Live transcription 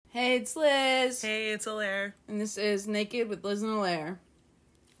Hey, it's Liz. Hey, it's Alaire. And this is Naked with Liz and Alaire.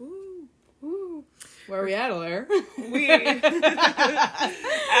 Woo. Woo. Where are we at, Alaire? We,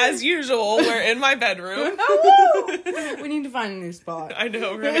 as usual, we're in my bedroom. We need to find a new spot. I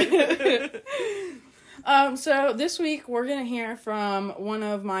know, right? So this week we're going to hear from one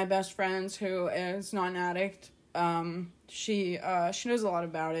of my best friends who is not an addict. She knows a lot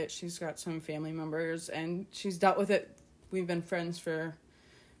about it. She's got some family members and she's dealt with it. We've been friends for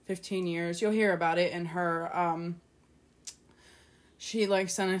 15 years. You'll hear about it in her, she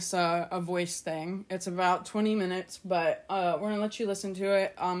sent us a voice thing. It's about 20 minutes, but we're going to let you listen to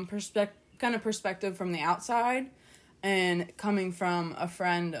it. Kind of perspective from the outside and coming from a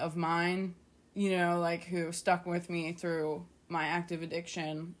friend of mine, who stuck with me through my active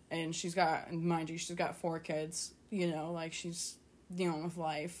addiction. And she's got 4 kids, she's dealing with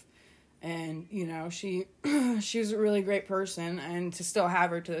life. And, she's a really great person, and to still have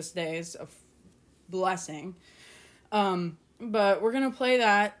her to this day is a blessing. But we're going to play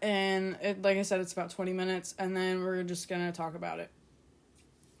that, and like I said, it's about 20 minutes, and then we're just going to talk about it.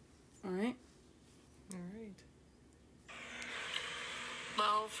 All right? All right.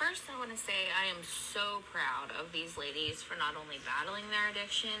 Well, first I want to say I am so proud of these ladies for not only battling their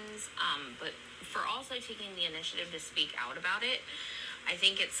addictions, but for also taking the initiative to speak out about it. I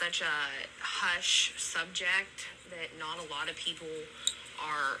think it's such a hush subject that not a lot of people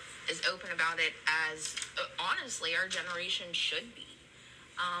are as open about it as, honestly, our generation should be.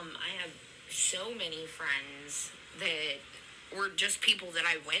 I have so many friends that were just people that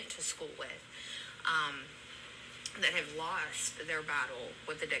I went to school with that have lost their battle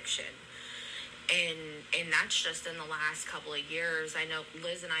with addiction. And that's just in the last couple of years. I know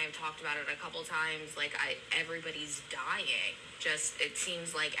Liz and I have talked about it a couple times. Everybody's dying. Just, it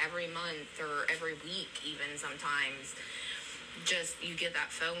seems like every month or every week even sometimes, just you get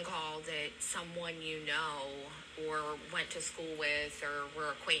that phone call that someone you know or went to school with or were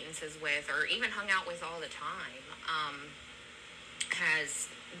acquaintances with or even hung out with all the time has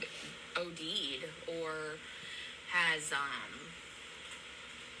OD'd or has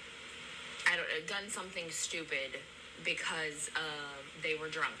done something stupid because they were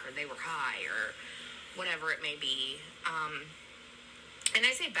drunk or they were high or whatever it may be. And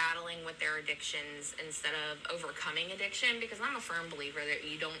I say battling with their addictions instead of overcoming addiction, because I'm a firm believer that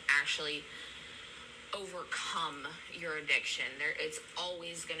you don't actually overcome your addiction. It's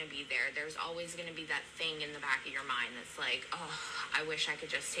always going to be there. There's always going to be that thing in the back of your mind that's like, oh, I wish I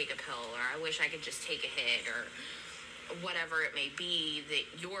could just take a pill, or I wish I could just take a hit, or whatever it may be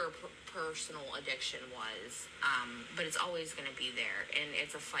that your personal addiction was. But it's always going to be there, and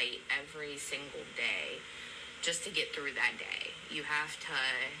it's a fight every single day just to get through that day. You have to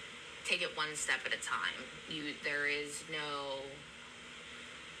take it one step at a time. There is no,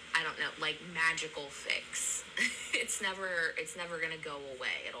 magical fix. It's never going to go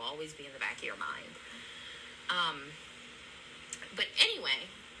away. It'll always be in the back of your mind. But anyway,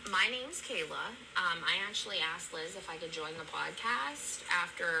 my name's Kayla. I actually asked Liz if I could join the podcast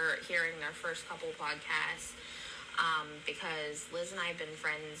after hearing their first couple podcasts, because Liz and I have been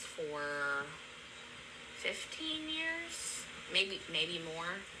friends for 15 years, maybe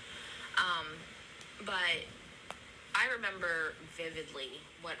more. But I remember vividly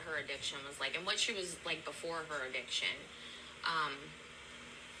what her addiction was like and what she was like before her addiction.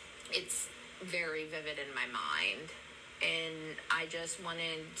 It's very vivid in my mind. And I just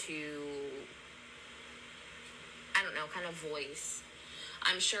wanted to, kind of voice.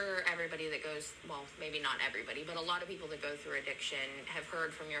 I'm sure everybody that goes, well, maybe not everybody, but a lot of people that go through addiction have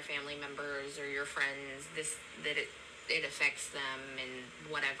heard from your family members or your friends that it affects them in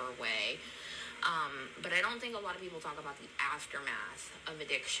whatever way. But I don't think a lot of people talk about the aftermath of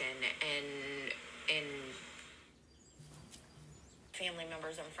addiction and family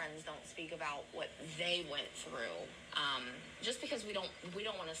members and friends don't speak about what they went through. Just because we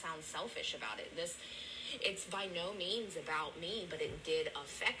don't want to sound selfish about it. It's by no means about me, but it did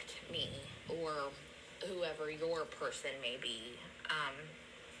affect me or whoever your person may be.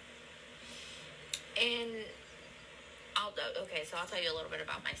 So I'll tell you a little bit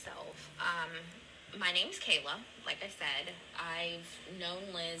about myself. My name's Kayla. Like I said, I've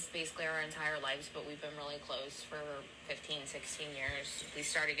known Liz basically our entire lives, but we've been really close for 15, 16 years. We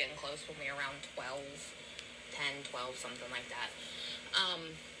started getting close when we were around 10, 12, something like that.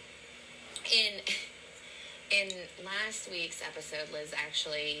 In last week's episode, Liz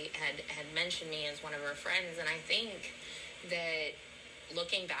actually had mentioned me as one of her friends, and I think that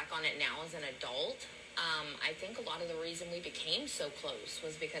looking back on it now as an adult, I think a lot of the reason we became so close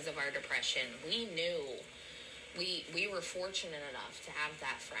was because of our depression. We knew we were fortunate enough to have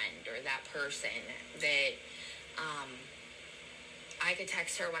that friend or that person that I could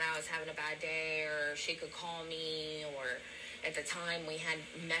text her when I was having a bad day, or she could call me, or at the time we had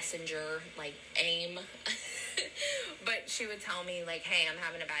Messenger, like AIM. But she would tell me, like, hey, I'm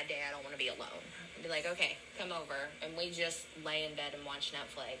having a bad day, I don't want to be alone. I'd be like, okay, come over. And we just lay in bed and watch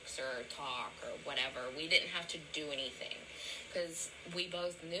Netflix or talk or whatever. We didn't have to do anything. Because we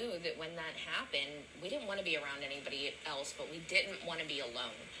both knew that when that happened, we didn't want to be around anybody else, but we didn't want to be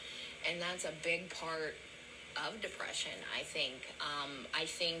alone. And that's a big part of depression, I think. I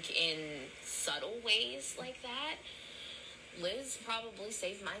think in subtle ways like that, Liz probably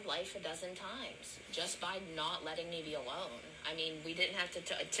saved my life a dozen times just by not letting me be alone. I mean, we didn't have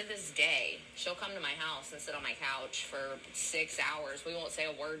to this day, she'll come to my house and sit on my couch for 6 hours. We won't say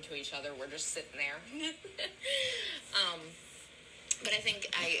a word to each other. We're just sitting there. But I think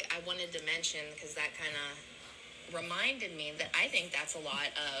I wanted to mention, because that kind of reminded me that I think that's a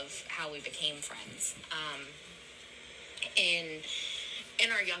lot of how we became friends. In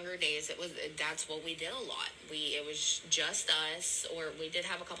our younger days, that's what we did a lot. It was just us, or we did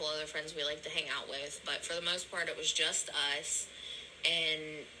have a couple other friends we liked to hang out with, but for the most part, it was just us,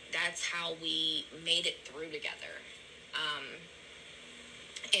 and that's how we made it through together.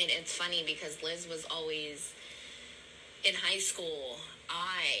 And it's funny because Liz was always, in high school,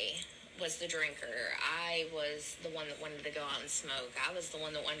 I was the drinker. I was the one that wanted to go out and smoke. I was the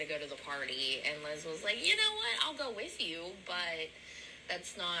one that wanted to go to the party, and Liz was like, you know what, I'll go with you, but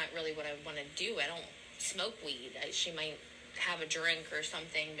that's not really what I want to do. I don't smoke weed. She might have a drink or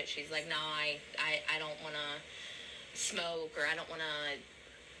something, but she's like, no, I don't want to smoke, or I don't want to,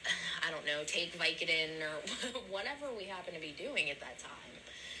 I don't know, take Vicodin or whatever we happen to be doing at that time.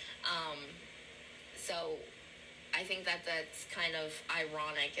 So I think that's kind of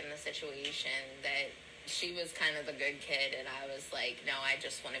ironic in the situation, that she was kind of the good kid, and I was like, no, I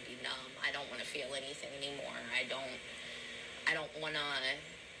just want to be numb. I don't want to feel anything anymore. I don't want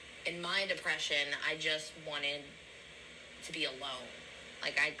to, in my depression, I just wanted to be alone.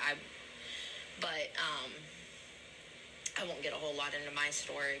 Like, but I won't get a whole lot into my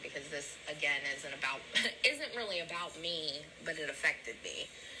story, because this, again, isn't really about me, but it affected me.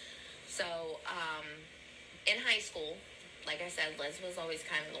 So, in high school, like I said, Liz was always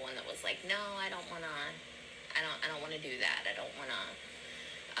kind of the one that was like, no, I don't want to do that. I don't want to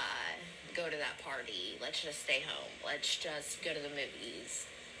go to that party. Let's just stay home. Let's just go to the movies,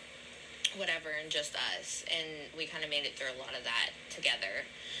 whatever, and just us. And we kind of made it through a lot of that together.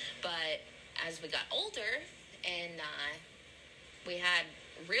 But as we got older and we had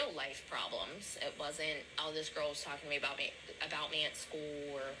real life problems, it wasn't, oh, this girl was talking to me about me at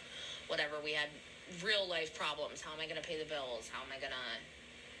school or whatever. We had real life problems. How am I going to pay the bills? How am I going to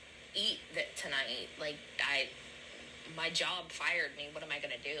eat tonight? Like, my job fired me. What am I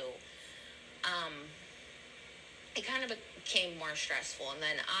going to do? It kind of became more stressful. And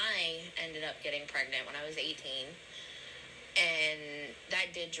then I ended up getting pregnant when I was 18. And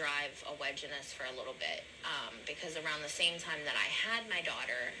that did drive a wedge in us for a little bit. Because around the same time that I had my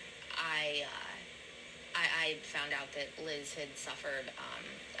daughter, I found out that Liz had suffered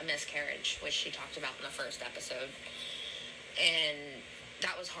a miscarriage, which she talked about in the first episode. And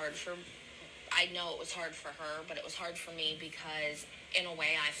that was hard I know it was hard for her, but it was hard for me because, in a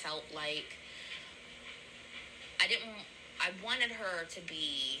way, I felt like I wanted her to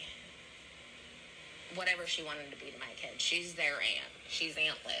be whatever she wanted to be to my kids. She's their aunt. She's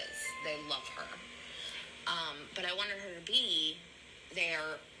Aunt Liz. They love her. But I wanted her to be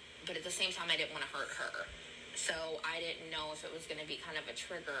there, but at the same time, I didn't want to hurt her. So I didn't know if it was going to be kind of a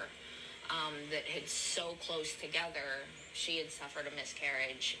trigger that had so close together. She had suffered a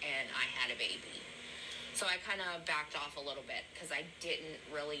miscarriage, and I had a baby. So I kind of backed off a little bit because I didn't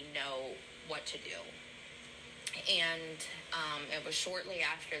really know what to do. And it was shortly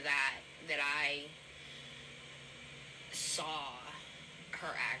after that I saw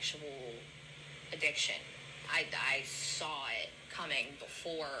her actual addiction. I saw it coming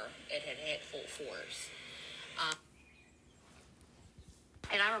before it had hit full force.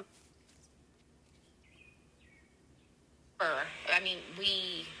 And I remember,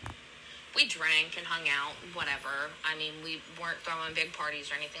 we drank and hung out, whatever. I mean, we weren't throwing big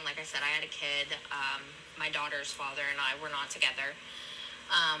parties or anything. Like I said, I had a kid. My daughter's father and I were not together.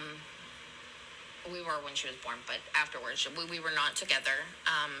 We were when she was born, but afterwards, we were not together.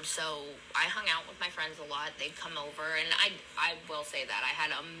 So I hung out with my friends a lot. They'd come over, and I will say that. I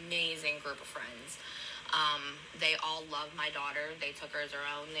had an amazing group of friends. They all loved my daughter. They took her as their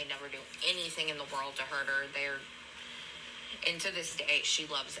own. They never do anything in the world to hurt her. And to this day, she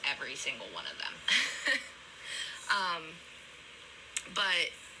loves every single one of them.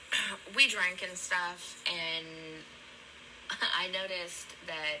 But we drank and stuff, and I noticed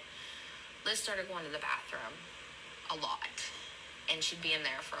that Liz started going to the bathroom a lot, and she'd be in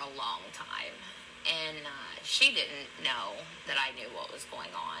there for a long time. And she didn't know that I knew what was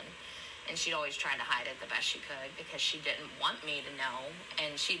going on. And she'd always try to hide it the best she could because she didn't want me to know.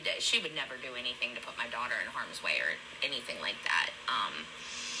 And she would never do anything to put my daughter in harm's way or anything like that.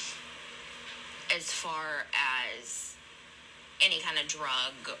 As far as any kind of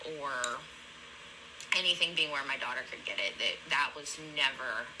drug or anything being where my daughter could get it, that was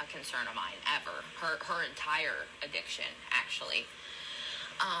never a concern of mine, ever. Her entire addiction, actually.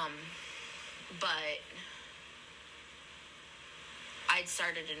 But I'd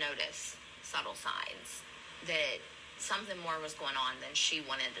started to notice subtle signs that something more was going on than she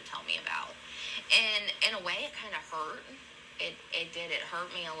wanted to tell me about. And in a way, it kind of hurt. It did. It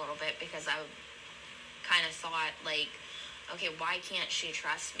hurt me a little bit because I kind of thought, like, okay, why can't she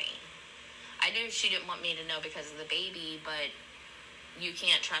trust me? I knew she didn't want me to know because of the baby, but you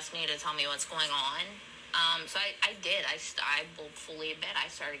can't trust me to tell me what's going on. So I did. I will fully admit I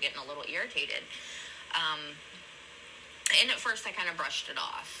started getting a little irritated. And at first I kind of brushed it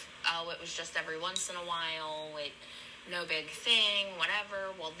off. Oh, it was just every once in a while. No big thing,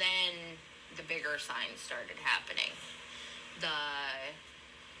 whatever. Well, then the bigger signs started happening.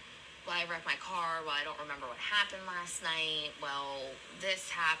 Well, I wrecked my car. Well, I don't remember what happened last night. Well, this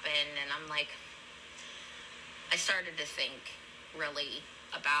happened. And I'm like, I started to think really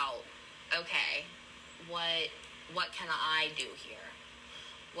about, okay, what can I do here?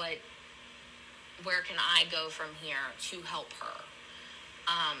 Where can I go from here to help her?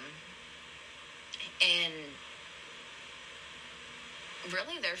 And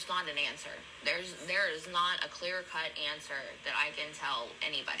really, there's not an answer. There is not a clear-cut answer that I can tell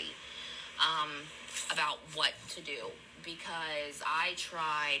anybody about what to do, because I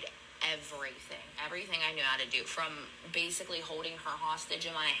tried everything I knew how to do, from basically holding her hostage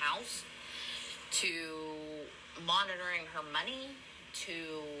in my house to monitoring her money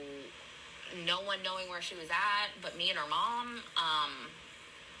to no one knowing where she was at but me and her mom.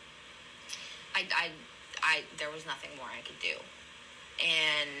 There was nothing more I could do.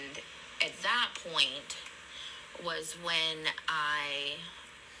 And at that point was when I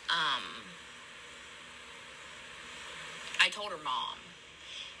told her mom.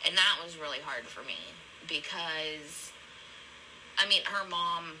 And that was really hard for me because, I mean, her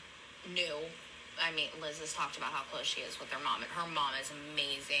mom knew. I mean, Liz has talked about how close she is with her mom, and her mom is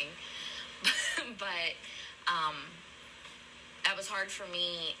amazing. But that was hard for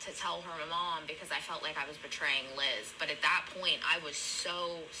me to tell her mom because I felt like I was betraying Liz. But at that point, I was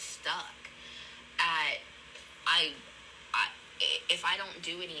so stuck at, if I don't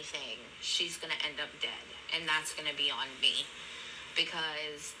do anything, she's going to end up dead. And that's going to be on me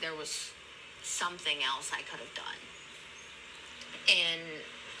because there was something else I could have done. And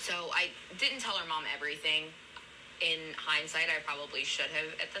so I didn't tell her mom everything. In hindsight, I probably should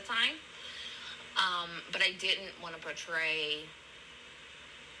have at the time. But I didn't want to betray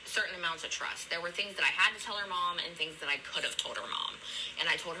certain amounts of trust. There were things that I had to tell her mom and things that I could have told her mom. And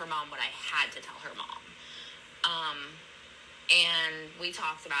I told her mom what I had to tell her mom. And we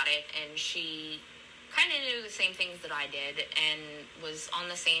talked about it, and she kind of knew the same things that I did and was on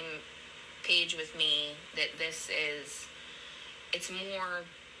the same page with me that it's more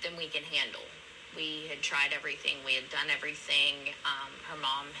than we can handle. We had tried everything. We had done everything. Her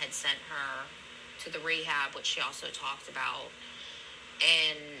mom had sent her to the rehab, which she also talked about,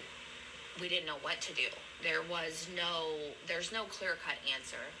 and we didn't know what to do. There's no clear-cut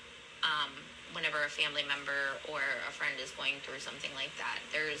answer whenever a family member or a friend is going through something like that.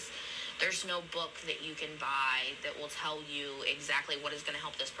 There's no book that you can buy that will tell you exactly what is going to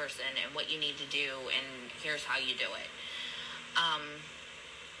help this person and what you need to do, and here's how you do it.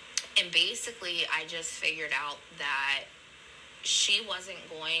 And basically, I just figured out that she wasn't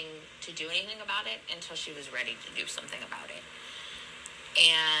going to do anything about it until she was ready to do something about it.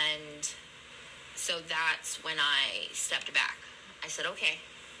 And so that's when I stepped back. I said, okay,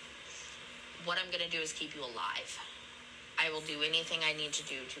 what I'm going to do is keep you alive. I will do anything I need to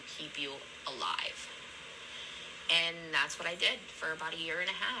do to keep you alive. And that's what I did for about a year and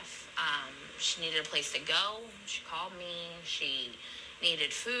a half. She needed a place to go. She called me. She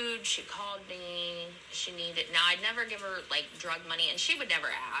needed food. She called me. Now I'd never give her like drug money, and she would never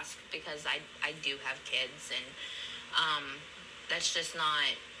ask because I do have kids, and that's just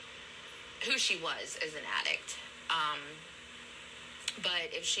not who she was as an addict.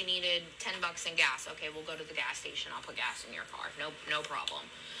 But if she needed $10 in gas, okay, we'll go to the gas station. I'll put gas in your car. No problem.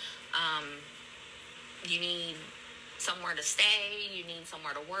 You need somewhere to stay, you need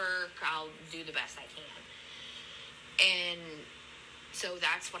somewhere to work, I'll do the best I can. And so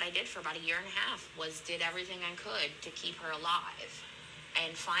that's what I did for about a year and a half, was did everything I could to keep her alive.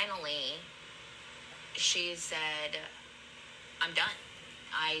 And finally, she said, I'm done.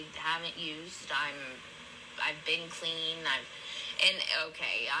 I haven't used, I've been clean, and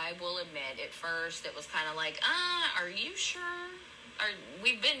okay, I will admit, at first it was kind of like, are you sure?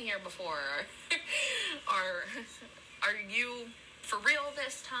 We've been here before. Are you for real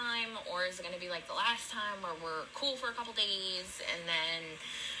this time? Or is it going to be like the last time where we're cool for a couple days and then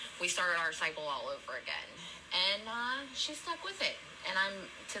we start our cycle all over again? And she stuck with it. And I'm,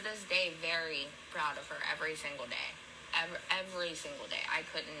 to this day, very proud of her every single day. Every single day. I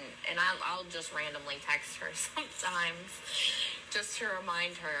couldn't, and I'll just randomly text her sometimes just to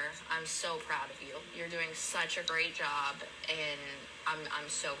remind her, I'm so proud of you. You're doing such a great job, and I'm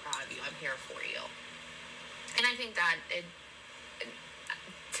so proud of you. I'm here for you. And I think that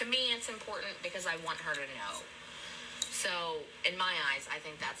to me, it's important because I want her to know. So, in my eyes, I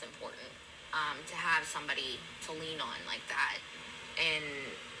think that's important, to have somebody to lean on like that, and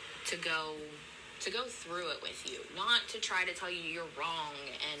to go through it with you, not to try to tell you you're wrong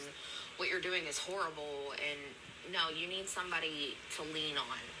and what you're doing is horrible. And no, you need somebody to lean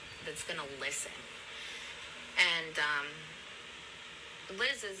on that's going to listen. And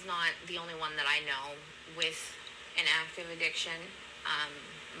Liz is not the only one that I know with an active addiction.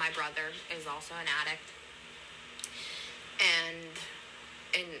 My brother is also an addict, and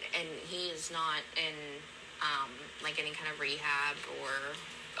he is not in like any kind of rehab or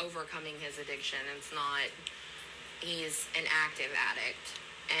overcoming his addiction. It's not, he's an active addict,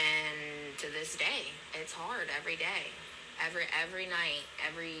 and to this day it's hard every day, every night,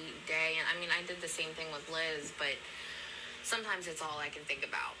 every day. And I mean, I did the same thing with Liz, but sometimes it's all I can think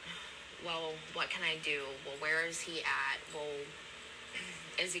about. Well, what can I do? Well, where is he at? Well,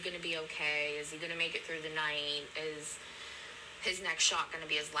 is he going to be okay? Is he going to make it through the night? Is his next shot going to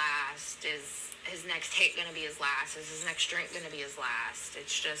be his last? Is his next hit going to be his last? Is his next drink going to be his last?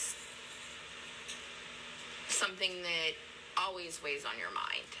 It's just something that always weighs on your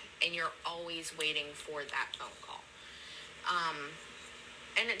mind, and you're always waiting for that phone call.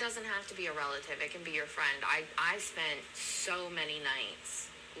 And it doesn't have to be a relative. It can be your friend. I spent so many nights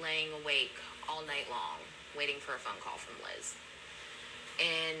laying awake all night long waiting for a phone call from Liz.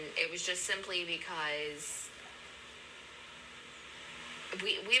 And it was just simply because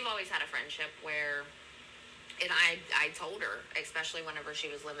we've always had a friendship where, and I told her, especially whenever she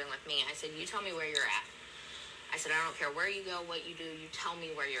was living with me, I said, you tell me where you're at. I said, I don't care where you go, what you do, you tell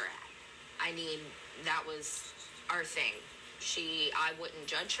me where you're at. That was our thing. I wouldn't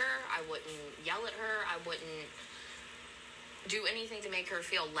judge her, I wouldn't yell at her, I wouldn't do anything to make her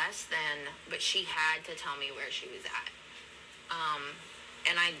feel less than, but she had to tell me where she was at.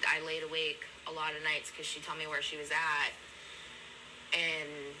 And I laid awake a lot of nights because she'd tell me where she was at. And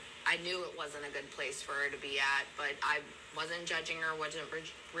I knew it wasn't a good place for her to be at, but I wasn't judging her, wasn't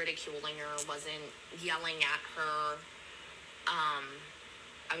ridiculing her, wasn't yelling at her.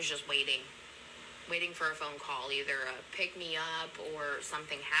 I was just waiting for a phone call, either a pick me up or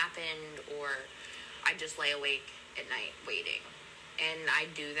something happened, or I just lay awake at night waiting. And I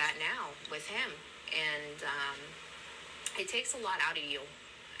do that now with him. And it takes a lot out of you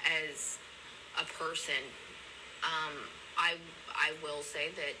as a person. I will say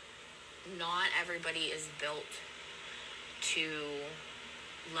that not everybody is built to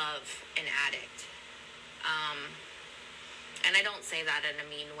love an addict. And I don't say that in a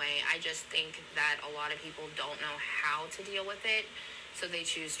mean way. I just think that a lot of people don't know how to deal with it, so they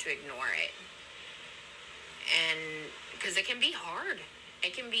choose to ignore it. And because it can be hard.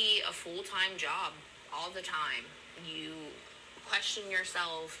 It can be a full-time job all the time. You question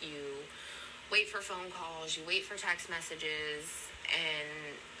yourself, you wait for phone calls, you wait for text messages,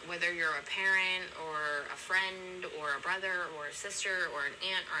 and whether you're a parent or a friend or a brother or a sister or an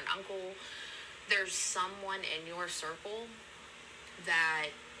aunt or an uncle, there's someone in your circle that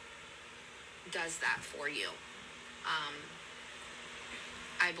does that for you.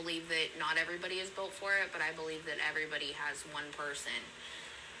 I believe that not everybody is built for it, but I believe that everybody has one person,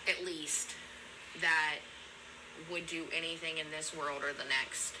 at least, that would do anything in this world or the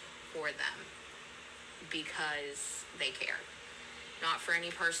next for them because they care. Not for any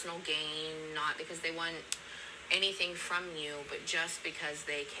personal gain, not because they want anything from you, but just because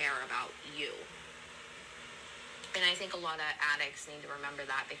they care about you. And I think a lot of addicts need to remember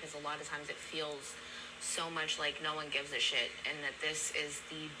that, because a lot of times it feels so much like no one gives a shit, and that this is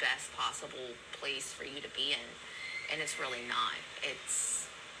the best possible place for you to be in. And it's really not. It's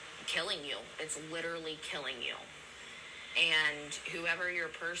killing you. It's literally killing you. And whoever your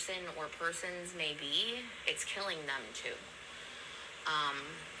person or persons may be, it's killing them too.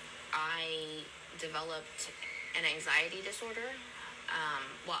 I developed an anxiety disorder.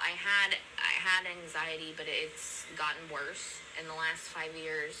 Well, I had anxiety, but it's gotten worse in the last 5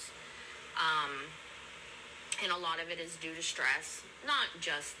 years. And a lot of it is due to stress, not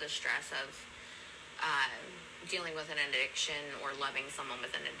just the stress of dealing with an addiction or loving someone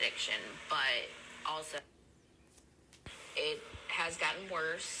with an addiction, but also it has gotten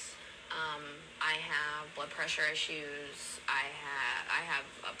worse. I have blood pressure issues. I have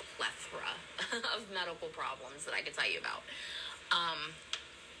a plethora of medical problems that I could tell you about.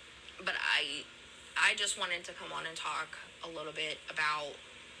 But I just wanted to come on and talk a little bit about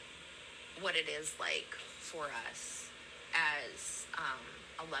what it is like for us as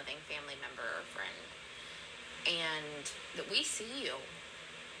a loving family member or friend. And that we see you.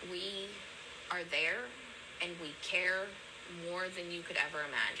 We are there and we care more than you could ever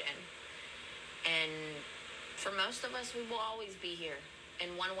imagine. And for most of us, we will always be here.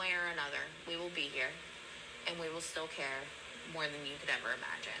 In one way or another, we will be here. And we will still care more than you could ever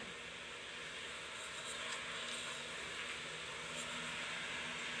imagine.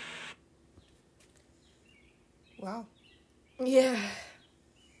 Wow. Yeah.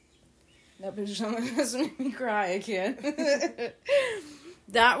 That bitch has made me cry again.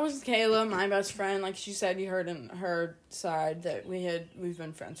 That was Kayla, my best friend. Like she said, you heard in her side that we've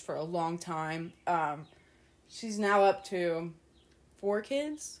been friends for a long time. She's now up to 4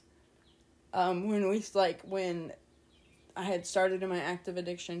 kids. When I had started in my active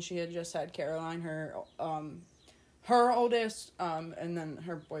addiction, she had just had Caroline, her oldest, and then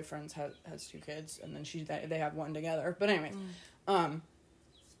her boyfriend has 2 kids, and then they have 1 together. But anyways,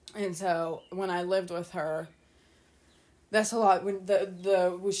 and so when I lived with her, that's a lot. When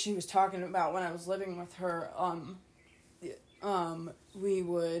what she was talking about when I was living with her, we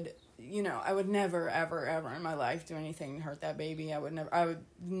would, I would never, ever, ever in my life do anything to hurt that baby. I would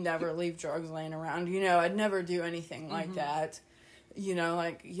never leave drugs laying around. I'd never do anything like that. And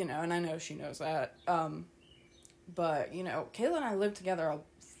I know she knows that. But, Kayla and I lived together a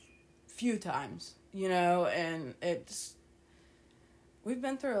few times, and we've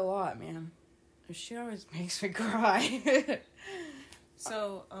been through a lot, man. She always makes me cry.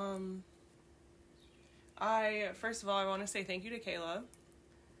 So, first of all, I want to say thank you to Kayla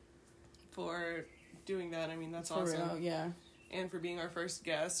for doing that. I mean, that's awesome. Real, yeah. And for being our first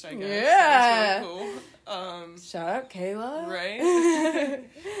guest, I guess. Yeah. That was really cool. Shout out, Kayla. Right?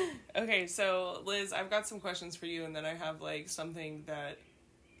 Okay, so, Liz, I've got some questions for you, and then I have, something that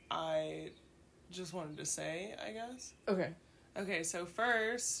I just wanted to say, I guess. Okay, so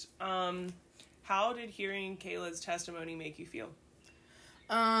first, how did hearing Kayla's testimony make you feel?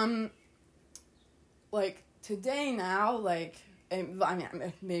 Today now,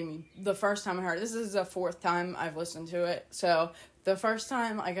 maybe the first time I heard it, this is the 4th time I've listened to it, so the first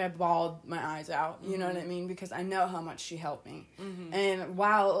time, I bawled my eyes out, you know what I mean, because I know how much she helped me, and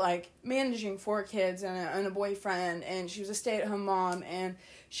while, managing 4 kids and a boyfriend, and she was a stay-at-home mom, and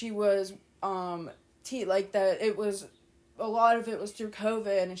she was, it was, a lot of it was through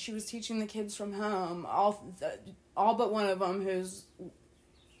COVID, and she was teaching the kids from home, all but one of them who's,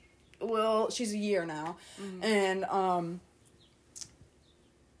 she's a year now, and,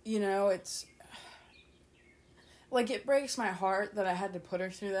 it's, it breaks my heart that I had to put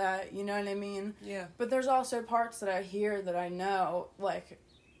her through that, you know what I mean? Yeah. But there's also parts that I hear that I know,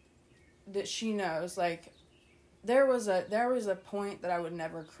 that she knows, there was a point that I would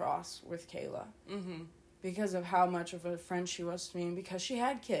never cross with Kayla. Because of how much of a friend she was to me, and because she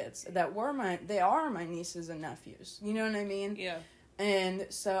had kids that they are my nieces and nephews. You know what I mean? Yeah. And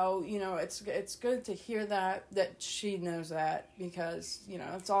so, it's good to hear that she knows that, because,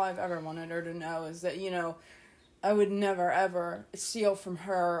 that's all I've ever wanted her to know is that, I would never ever steal from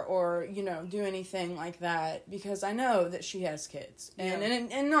her or, do anything like that, because I know that she has kids.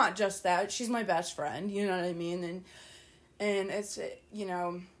 And not just that, she's my best friend, you know what I mean? And it's,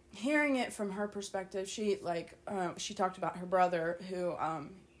 hearing it from her perspective, she talked about her brother who,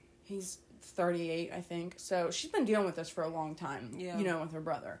 he's 38, I think. So she's been dealing with this for a long time, with her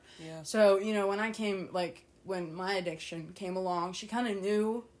brother. Yeah. So, when my addiction came along, she kind of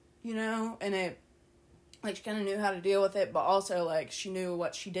knew, and it, she kind of knew how to deal with it, but also, she knew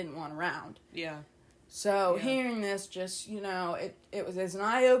what she didn't want around. Yeah. So hearing this just, it was as an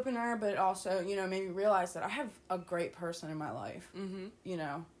eye-opener, but also, made me realize that I have a great person in my life,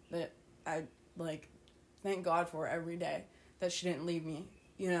 that I, thank God for every day that she didn't leave me,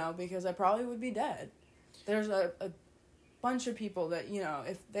 because I probably would be dead. There's a bunch of people that,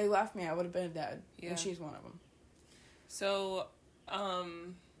 if they left me, I would have been dead, and she's one of them. So,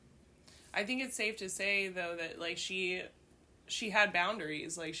 I think it's safe to say, though, that, like, she had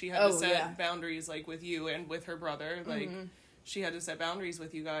boundaries. Like, she had to set boundaries, like, with you and with her brother. Like, she had to set boundaries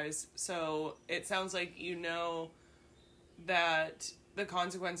with you guys. So, it sounds like you know that the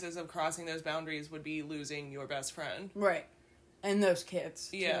consequences of crossing those boundaries would be losing your best friend. Right. And those kids.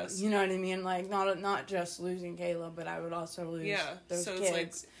 Yes. Too. You know what I mean? Like, not just losing Kayla, but I would also lose those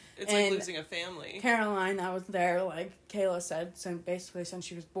kids. It's like losing a family. Caroline, I was there, like Kayla said, since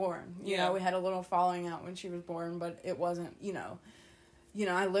she was born. You know, we had a little falling out when she was born, but it wasn't, you know,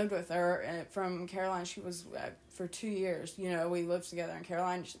 I lived with her, and from Caroline, she was, for 2 years, you know, we lived together, and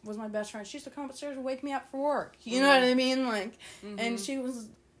Caroline was my best friend. She used to come upstairs and wake me up for work. You know what I mean? Like, and she was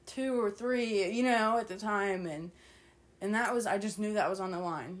 2 or 3, you know, at the time, and that was, I just knew that was on the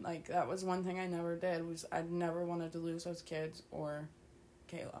line. Like, that was one thing I never did, was I never wanted to lose those kids or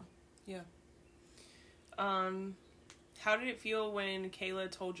Kayla. Yeah. How did it feel when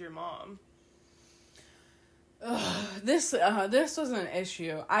Kayla told your mom? This was an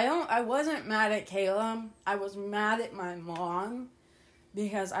issue. I wasn't mad at Kayla. I was mad at my mom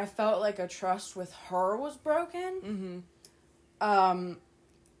because I felt like a trust with her was broken.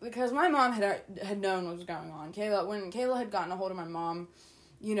 Because my mom had known what was going on. When Kayla had gotten a hold of my mom,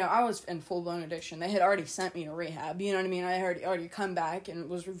 you know, I was in full-blown addiction. They had already sent me to rehab, you know what I mean? I had already come back and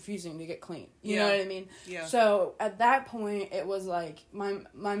was refusing to get clean, you know what I mean? Yeah. So, at that point, it was like, my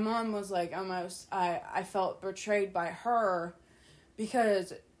mom was like, almost, I felt betrayed by her,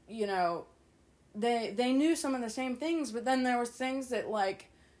 because, you know, they knew some of the same things, but then there was things that,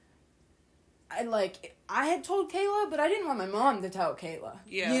 like, I had told Kayla, but I didn't want my mom to tell Kayla.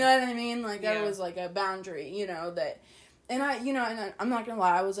 Yeah. You know what I mean? Like, that was, like, a boundary, you know, that... And I'm not gonna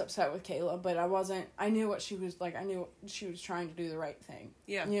lie, I was upset with Kayla, but I knew what she was, like, I knew she was trying to do the right thing.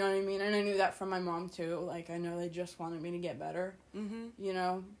 Yeah. You know what I mean? And I knew that from my mom, too. Like, I know they just wanted me to get better. You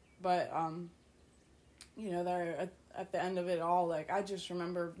know? But, you know, there, at the end of it all, like, I just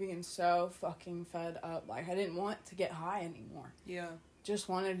remember being so fucking fed up. Like, I didn't want to get high anymore. Yeah. Just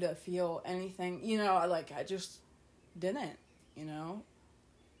wanted to feel anything, you know, like, I just didn't, you know?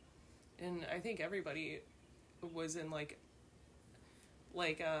 And I think everybody was in like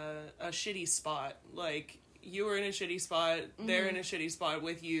a shitty spot. Like, you were in a shitty spot, they're in a shitty spot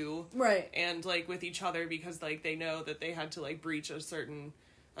with you, right? And like with each other, because like they know that they had to like breach a certain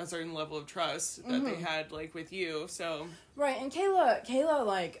level of trust that they had like with you. So right. And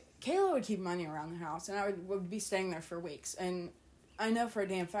Kayla would keep money around the house, and I would be staying there for weeks, and I know for a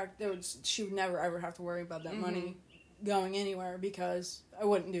damn fact she would never ever have to worry about that money going anywhere, because I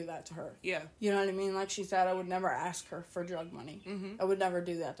wouldn't do that to her. Yeah. You know what I mean? Like she said, I would never ask her for drug money. I would never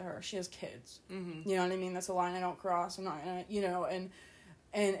do that to her. She has kids. You know what I mean? That's a line I don't cross. I'm not gonna, you know, and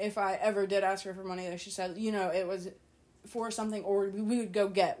if I ever did ask her for money, like she said, you know, it was for something, or we would go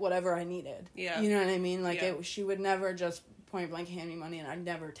get whatever I needed. Yeah. You know what I mean? Like, she would never just point blank hand me money, and I'd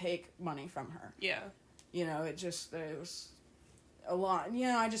never take money from her. Yeah. You know, it was a lot. You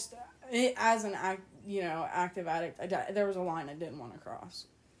know, as an active addict, there was a line I didn't want to cross.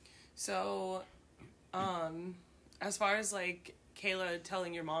 So, as far as, like, Kayla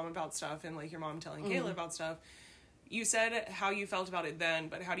telling your mom about stuff, and, like, your mom telling Kayla about stuff, you said how you felt about it then,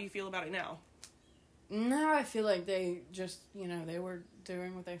 but how do you feel about it now? Now I feel like they just, you know, they were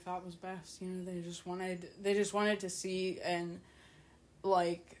doing what they thought was best. You know, they just wanted to see, and,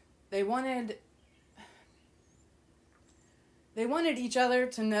 like, they wanted each other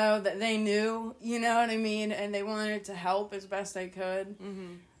to know that they knew, you know what I mean? And they wanted to help as best they could.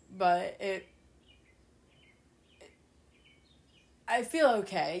 But I feel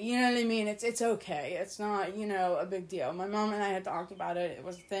okay. You know what I mean? It's okay. It's not, you know, a big deal. My mom and I had talked about it. It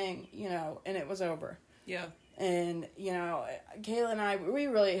was a thing, you know, and it was over. Yeah. And, you know, Kayla and I, we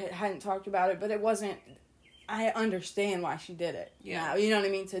really hadn't talked about it, but it wasn't, I understand why she did it. Yeah. Now, you know what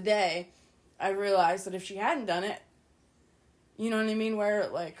I mean? Today, I realized that if she hadn't done it, you know what I mean? Where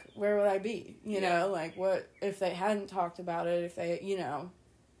would I be? You know, like, what, if they hadn't talked about it, if they, you know,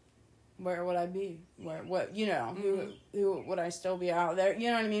 where would I be? What, you know, who would I still be out there? You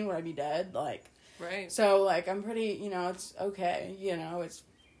know what I mean? Would I be dead? Like, right. So, like, I'm pretty, you know, it's okay. You know, it's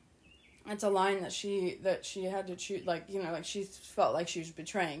a line that she had to choose, like, you know, like, she felt like she was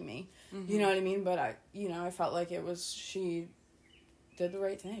betraying me. You know what I mean? But I felt like she did the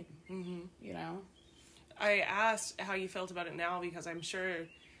right thing. You know? I asked how you felt about it now because I'm sure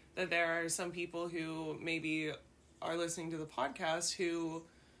that there are some people who maybe are listening to the podcast who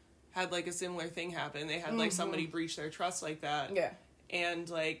had, like, a similar thing happen. They had, like, somebody breach their trust like that. Yeah. And,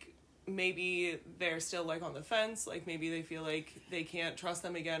 like, maybe they're still, like, on the fence. Like, maybe they feel like they can't trust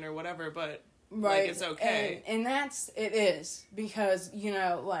them again or whatever. But Right. Like, it's okay. And it is. Because, you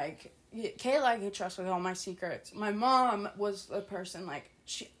know, like, Kayla, I could trust with all my secrets. My mom was a person, like,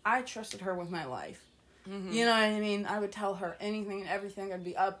 I trusted her with my life. Mm-hmm. You know what I mean? I would tell her anything and everything. I'd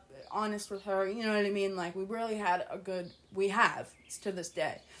be honest with her. You know what I mean? Like, we really had we have to this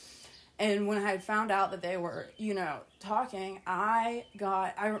day. And when I had found out that they were, you know, talking,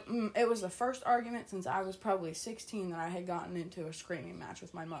 it was the first argument since I was probably 16 that I had gotten into a screaming match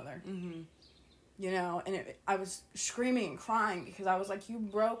with my mother. Mm-hmm. You know, and I was screaming and crying because I was like, you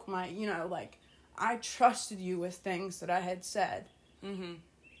broke my, you know, like, I trusted you with things that I had said. Mm-hmm.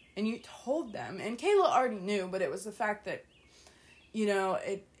 And you told them. And Kayla already knew, but it was the fact that, you know,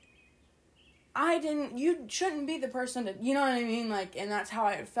 you shouldn't be the person that, you know what I mean? Like, and that's how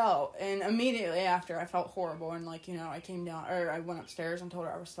I felt. And immediately after, I felt horrible. And, like, you know, I went upstairs and told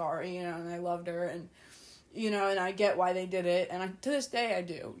her I was sorry, you know, and I loved her. And, you know, and I get why they did it. And to this day, I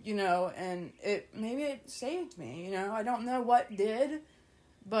do, you know, and maybe it saved me, you know. I don't know what did,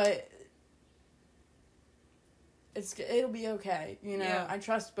 but it'll be okay, you know. Yeah. I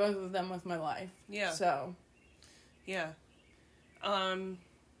trust both of them with my life. Yeah. So. Yeah.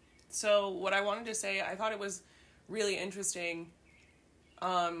 So what I wanted to say, I thought it was really interesting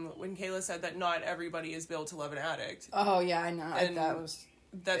when Kayla said that not everybody is built to love an addict. Oh, yeah, I know. And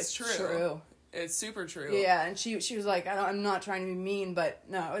that's true. It's super true. Yeah, and she was like, I'm not trying to be mean, but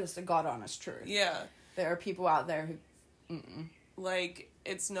no, it's the God honest truth. Yeah. There are people out there who... Like,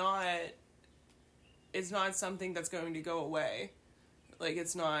 it's not something that's going to go away. Like,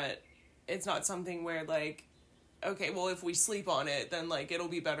 it's not something where, like, okay, well, if we sleep on it, then, like, it'll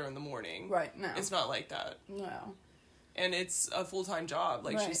be better in the morning. Right, no. It's not like that. No. And it's a full-time job,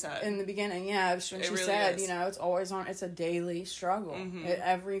 like she said. In the beginning, yeah. When she really said, you know, it's a daily struggle. Mm-hmm.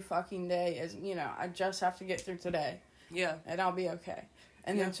 Every fucking day is, you know, I just have to get through today. Yeah. And I'll be okay.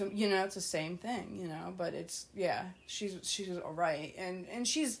 And then, you know, it's the same thing, you know, but it's, yeah, she's all right. And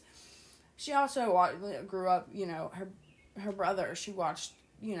she also grew up, you know, her brother, she watched,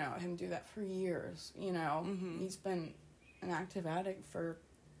 you know, him do that for years, you know. Mm-hmm. He's been an active addict for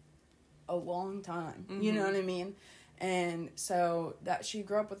a long time, mm-hmm. you know what I mean? And so that she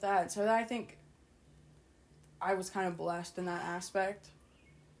grew up with that. So I think I was kind of blessed in that aspect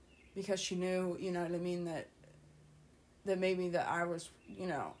because she knew, you know what I mean, that maybe that I was, you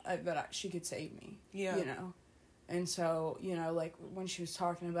know, she could save me, you know. And so, you know, like when she was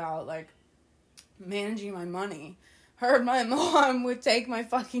talking about like managing my money, my mom would take my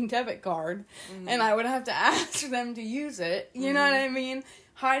fucking debit card mm-hmm. and I would have to ask them to use it. You mm-hmm. know what I mean?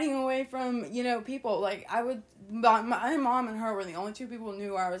 Hiding away from, you know, people. Like, my mom and her were the only two people who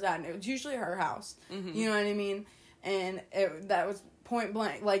knew where I was at, and it was usually her house. Mm-hmm. You know what I mean? And that was point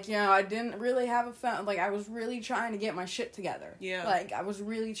blank. Like, you know, I didn't really have a phone. Like, I was really trying to get my shit together. Yeah. Like, I was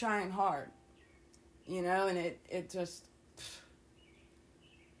really trying hard. You know, and it just...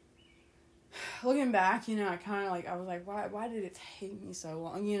 Looking back, you know, I was like, why did it take me so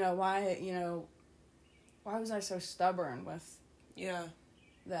long? You know, why was I so stubborn with... Yeah.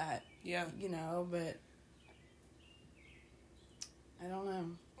 That. Yeah. You know, but... I don't know.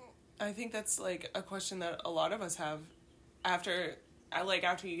 I think that's, like, a question that a lot of us have after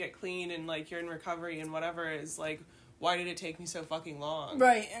you get clean and, like, you're in recovery and whatever, is, like, why did it take me so fucking long?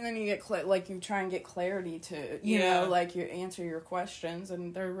 Right, and then you get, you try and get clarity to, you know, like, you answer your questions,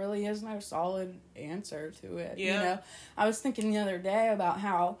 and there really is no solid answer to it, you know? I was thinking the other day about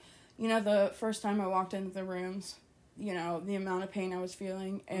how, you know, the first time I walked into the rooms, you know, the amount of pain I was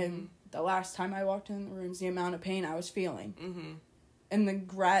feeling, and mm-hmm. the last time I walked in the rooms, the amount of pain I was feeling. Mm-hmm. And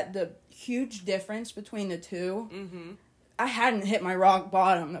the huge difference between the two, mm-hmm. I hadn't hit my rock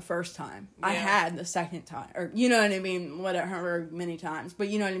bottom the first time. Yeah. I had the second time. Or, you know what I mean? Whatever, many times. But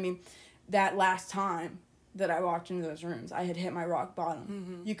you know what I mean? That last time that I walked into those rooms, I had hit my rock bottom.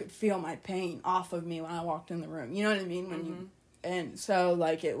 Mm-hmm. You could feel my pain off of me when I walked in the room. You know what I mean? Mm-hmm. And so,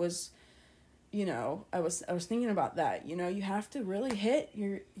 like, it was, you know, I was thinking about that. You know, you have to really hit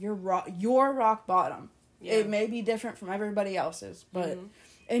your rock bottom. Yeah. It may be different from everybody else's, but, mm-hmm.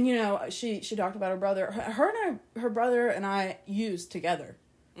 and you know, she talked about her brother. Her brother and I used together.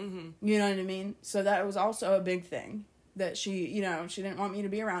 Mm-hmm. You know what I mean? So that was also a big thing that she, you know, she didn't want me to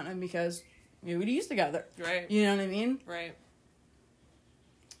be around him because we would use together. Right. You know what I mean? Right.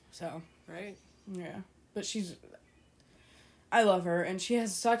 So. Right. Yeah. But I love her, and she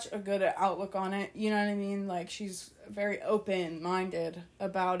has such a good outlook on it, you know what I mean? Like, she's very open-minded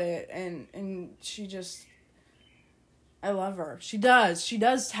about it, and she just... I love her. She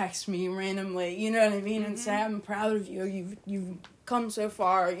does text me randomly, you know what I mean, mm-hmm. and say, I'm proud of you, you've come so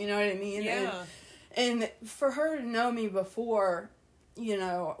far, you know what I mean? Yeah. And for her to know me before, you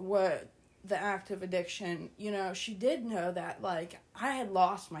know, what the active addiction, you know, she did know that, like, I had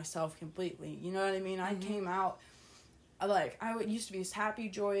lost myself completely. You know what I mean? I came out, like, used to be this happy,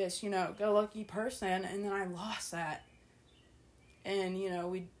 joyous, you know, go-lucky person, and then I lost that. And, you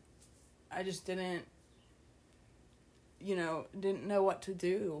know, I just didn't, you know, didn't know what to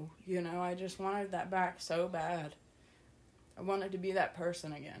do. You know, I just wanted that back so bad. I wanted to be that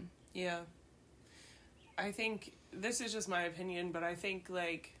person again. Yeah. I think, this is just my opinion, but I think,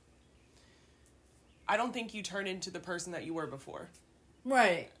 like, I don't think you turn into the person that you were before.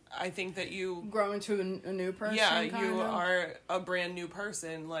 Right. I think that you grow into a new person. Yeah, you are a brand new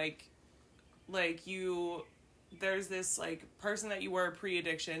person. Like you, there's this, like, person that you were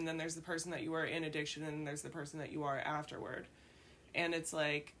pre-addiction, then there's the person that you were in addiction, and then there's the person that you are afterward. And it's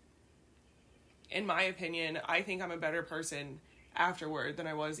like, in my opinion, I think I'm a better person afterward than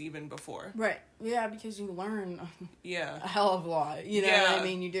I was even before. Right. Yeah, because you learn a hell of a lot. You know what I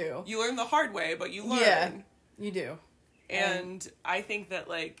mean? You do. You learn the hard way, but you learn. Yeah, you do. And I think that,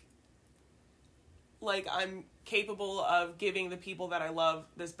 like I'm capable of giving the people that I love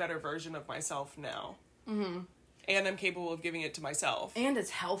this better version of myself now. Mm-hmm. And I'm capable of giving it to myself. And it's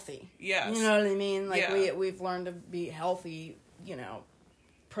healthy. Yes. You know what I mean? Like, we've learned to be healthy, you know,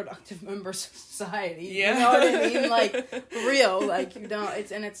 productive members of society. Yeah. You know what I mean? Like, for real. Like, you don't,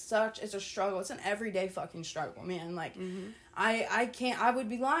 it's a struggle. It's an everyday fucking struggle, man. Like, I would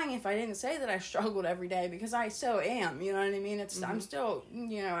be lying if I didn't say that I struggled every day, because I still am, you know what I mean? I'm still,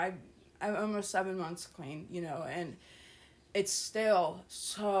 you know, I'm almost 7 months clean, you know, and it's still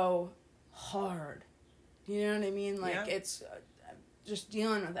so hard. You know what I mean? Like, it's just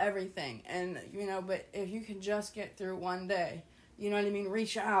dealing with everything. And, you know, but if you can just get through one day, you know what I mean?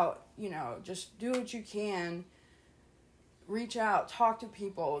 Reach out, you know, just do what you can. Reach out, talk to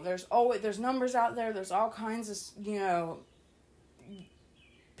people. There's numbers out there. There's all kinds of, you know,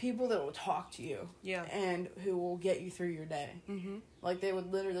 people that will talk to you. Yeah. And who will get you through your day. Mm-hmm. Like, they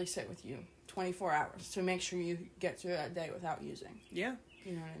would literally sit with you 24 hours to make sure you get through that day without using. Yeah.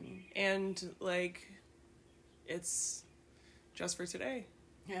 You know what I mean? And, like, it's just for today.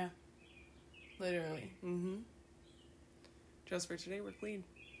 Yeah. Literally. Mm-hmm. Just for today, we're clean.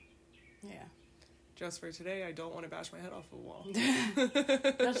 Yeah. Just for today, I don't want to bash my head off the wall.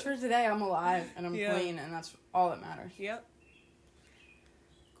 Just for today, I'm alive and I'm clean, and that's all that matters. Yep.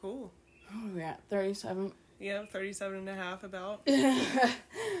 Cool. Oh, we got 37. Yeah, 37 and a half about.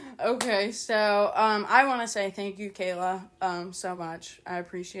 Okay, so I want to say thank you, Kayla, so much. I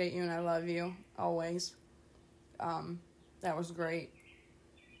appreciate you and I love you always. That was great.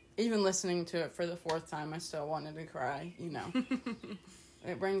 Even listening to it for the 4th time, I still wanted to cry, you know.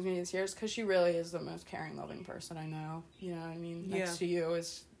 It brings me to tears because she really is the most caring, loving person I know. You know what I mean? Next to you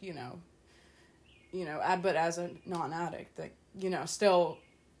is, you know, but as a non-addict that, you know, still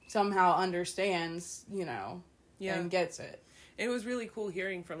somehow understands, you know, and gets it. It was really cool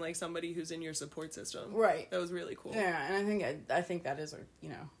hearing from, like, somebody who's in your support system. Right. That was really cool. Yeah, and I think that is a, you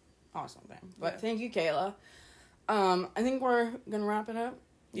know, awesome thing. But thank you, Kayla. I think we're gonna wrap it up.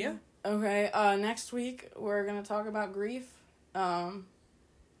 Yeah. Okay. Next week we're gonna talk about grief.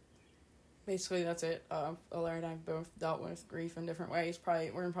 Basically that's it. Alaire and I both dealt with grief in different ways. We're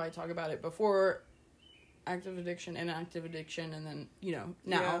gonna probably talk about it before active addiction, inactive addiction, and then, you know,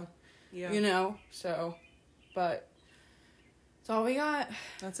 now. Yeah. You know, so, but that's all we got.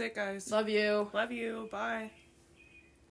 That's it, guys. Love you. Love you. Bye.